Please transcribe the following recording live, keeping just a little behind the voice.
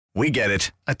We get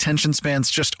it. Attention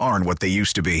spans just aren't what they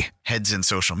used to be. Heads in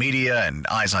social media and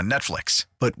eyes on Netflix.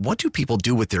 But what do people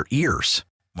do with their ears?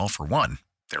 Well, for one,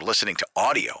 they're listening to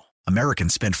audio.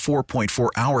 Americans spend 4.4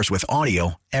 hours with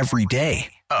audio every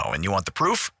day. Oh, and you want the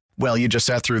proof? Well, you just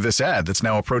sat through this ad that's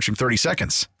now approaching 30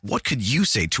 seconds. What could you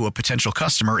say to a potential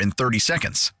customer in 30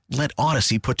 seconds? Let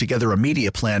Odyssey put together a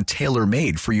media plan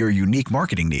tailor-made for your unique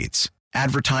marketing needs.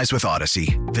 Advertise with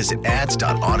Odyssey. Visit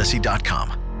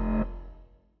ads.odyssey.com.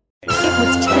 It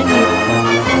was 10 years.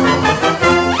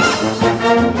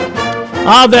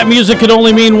 That music could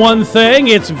only mean one thing.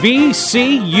 It's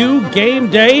VCU Game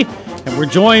Day, and we're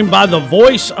joined by the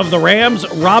voice of the Rams,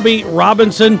 Robbie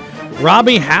Robinson.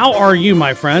 Robbie, how are you,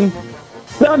 my friend?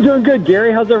 I'm doing good,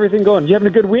 Gary. How's everything going? You having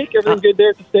a good week? Everything good there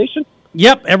at the station?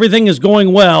 Yep, everything is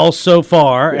going well so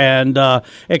far, and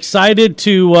excited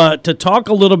to talk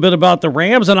a little bit about the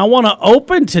Rams. And I want to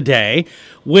open today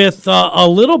with a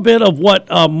little bit of what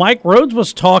Mike Rhodes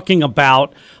was talking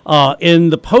about in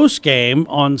the postgame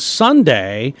on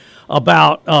Sunday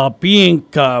about being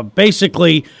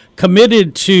basically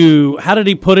committed to, how did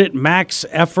he put it, max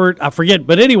effort? I forget.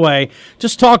 But anyway,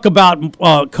 just talk about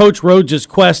Coach Rhodes'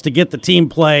 quest to get the team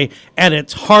play at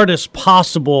its hardest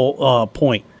possible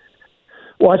point.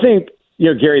 Well, I think,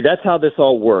 Gary, that's how this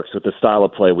all works with the style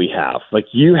of play we have. Like,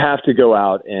 you have to go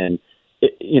out and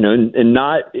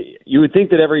not – you would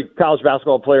think that every college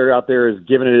basketball player out there is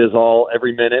giving it his all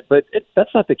every minute, but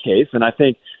that's not the case. And I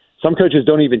think some coaches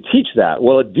don't even teach that.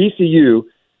 Well, at VCU,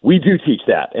 we do teach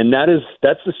that, and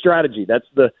that's the strategy. That's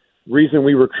the reason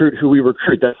we recruit who we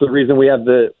recruit. That's the reason we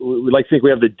like to think we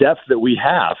have the depth that we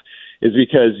have, is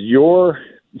because your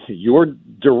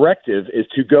directive is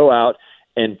to go out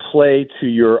and play to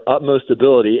your utmost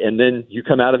ability, and then you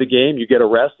come out of the game, you get a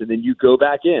rest, and then you go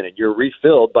back in, and you're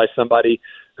refilled by somebody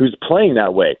who's playing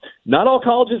that way. Not all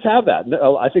colleges have that.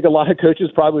 I think a lot of coaches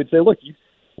probably would say, look,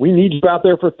 we need you out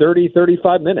there for 30,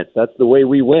 35 minutes. That's the way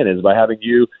we win, is by having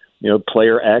you,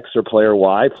 player X or player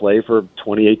Y play for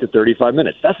 28 to 35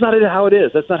 minutes. That's not how it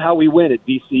is. That's not how we win at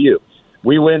VCU.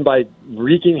 We win by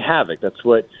wreaking havoc. That's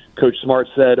what Coach Smart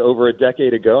said over a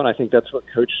decade ago, and I think that's what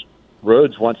Coach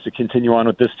Rhodes wants to continue on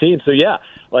with this team. So, yeah,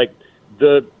 like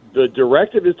the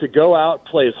directive is to go out,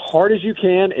 play as hard as you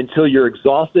can until you're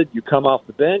exhausted. You come off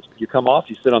the bench. You come off,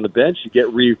 you sit on the bench, you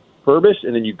get refurbished,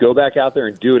 and then you go back out there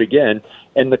and do it again.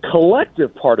 And the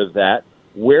collective part of that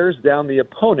wears down the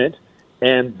opponent,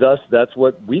 and thus that's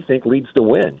what we think leads to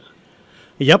wins.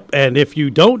 Yep, and if you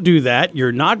don't do that,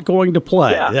 you're not going to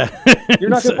play. Yeah.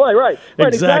 You're not going to play, right? Right,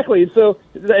 exactly. So,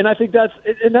 and I think that's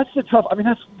the tough.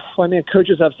 That's why, man,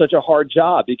 coaches have such a hard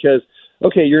job, because,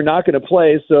 okay, you're not going to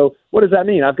play. So what does that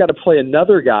mean? I've got to play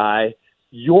another guy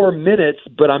your minutes,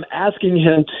 but I'm asking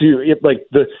him to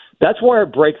that's where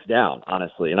it breaks down,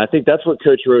 honestly. And I think that's what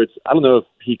Coach Rhodes, I don't know if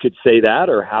he could say that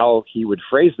or how he would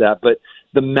phrase that, but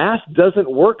the math doesn't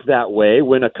work that way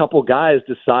when a couple guys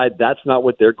decide that's not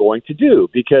what they're going to do,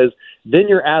 because then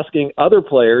you're asking other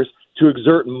players to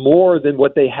exert more than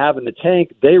what they have in the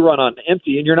tank. They run on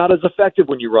empty, and you're not as effective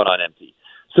when you run on empty.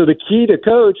 So the key to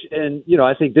coach, and,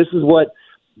 I think this is what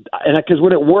 – and because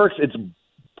when it works, it's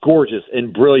gorgeous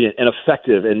and brilliant and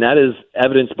effective, and that is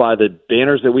evidenced by the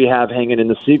banners that we have hanging in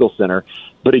the Siegel Center.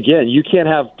 But again, you can't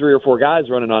have 3 or 4 guys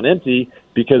running on empty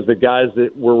because the guys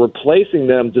that were replacing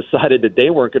them decided that they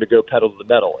weren't going to go pedal to the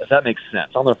metal, if that makes sense.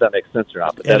 I don't know if that makes sense or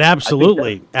not. But it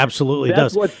absolutely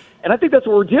does. And I think that's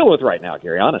what we're dealing with right now,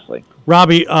 Gary, honestly.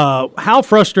 Robbie, how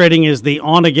frustrating is the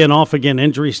on-again, off-again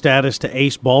injury status to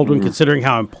Ace Baldwin, considering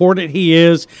how important he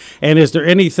is? And is there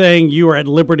anything you are at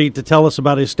liberty to tell us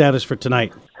about his status for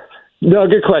tonight? No,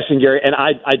 good question, Gary. And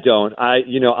I don't.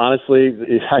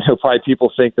 Honestly, I know probably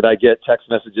people think that I get text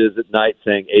messages at night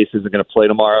saying Ace isn't going to play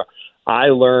tomorrow. I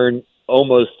learn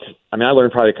probably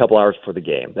a couple hours before the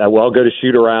game. I'll go to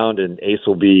shoot around, and Ace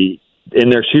will be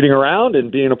in there shooting around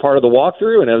and being a part of the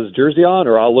walkthrough and have his jersey on,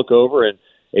 or I'll look over and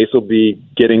Ace will be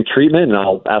getting treatment, and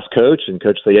I'll ask Coach, and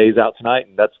Coach will say, he's out tonight.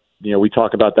 And that's, we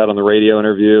talk about that on the radio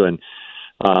interview. And,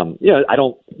 I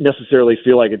don't necessarily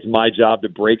feel like it's my job to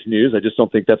break news. I just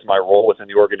don't think that's my role within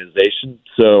the organization.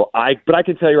 But I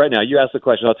can tell you right now, you asked the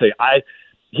question, I'll tell you,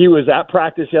 he was at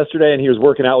practice yesterday and he was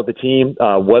working out with the team.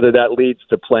 Whether that leads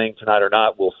to playing tonight or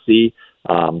not, we'll see.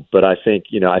 But I think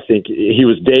he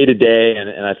was day to day,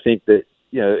 and I think that,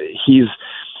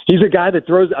 he's a guy that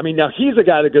throws. He's a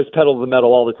guy that goes pedal to the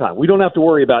metal all the time. We don't have to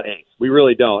worry about Ace. We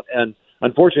really don't. And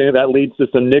unfortunately, that leads to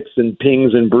some nicks and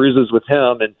pings and bruises with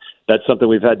him, and that's something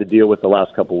we've had to deal with the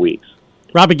last couple of weeks.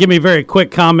 Robbie, give me a very quick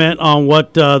comment on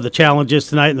what the challenge is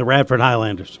tonight in the Radford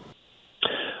Highlanders.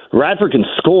 Radford can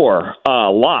score a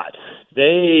lot.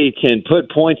 they can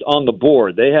put points on the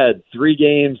board. They had 3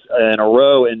 games in a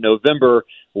row in November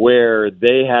where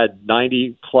they had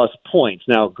 90-plus points.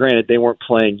 Now, granted, they weren't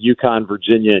playing UConn,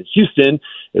 Virginia, and Houston.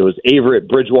 It was Averett,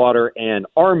 Bridgewater, and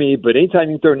Army. But anytime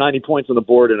you can throw 90 points on the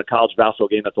board in a college basketball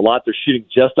game, that's a lot. They're shooting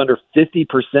just under 50%.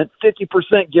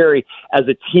 50%, Gary, as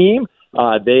a team.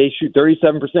 They shoot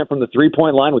 37% from the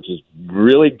three-point line, which is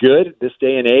really good this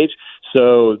day and age.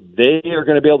 So they are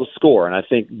going to be able to score. And I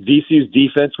think VCU's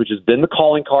defense, which has been the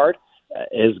calling card,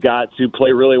 has got to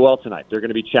play really well tonight. They're going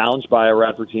to be challenged by a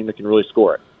Radford team that can really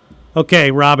score it.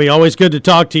 Okay, Robbie, always good to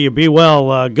talk to you. Be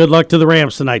well. Good luck to the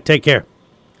Rams tonight. Take care.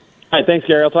 All right, thanks,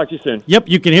 Gary. I'll talk to you soon. Yep,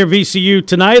 you can hear VCU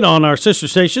tonight on our sister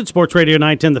station, Sports Radio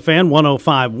 910 The Fan,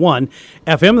 105.1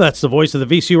 FM. That's the voice of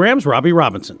the VCU Rams, Robbie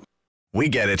Robinson. We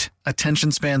get it.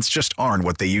 Attention spans just aren't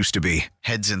what they used to be.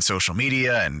 Heads in social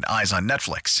media and eyes on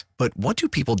Netflix. But what do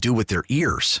people do with their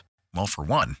ears? Well, for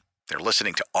one, they're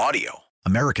listening to audio.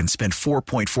 Americans spend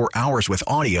 4.4 hours with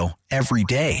audio every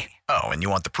day. Oh, and you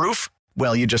want the proof?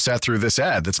 Well, you just sat through this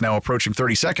ad that's now approaching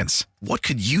 30 seconds. What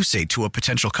could you say to a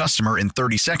potential customer in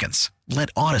 30 seconds? Let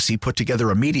Odyssey put together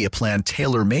a media plan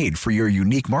tailor-made for your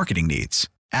unique marketing needs.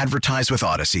 Advertise with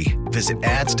Odyssey. Visit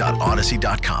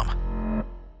ads.odyssey.com.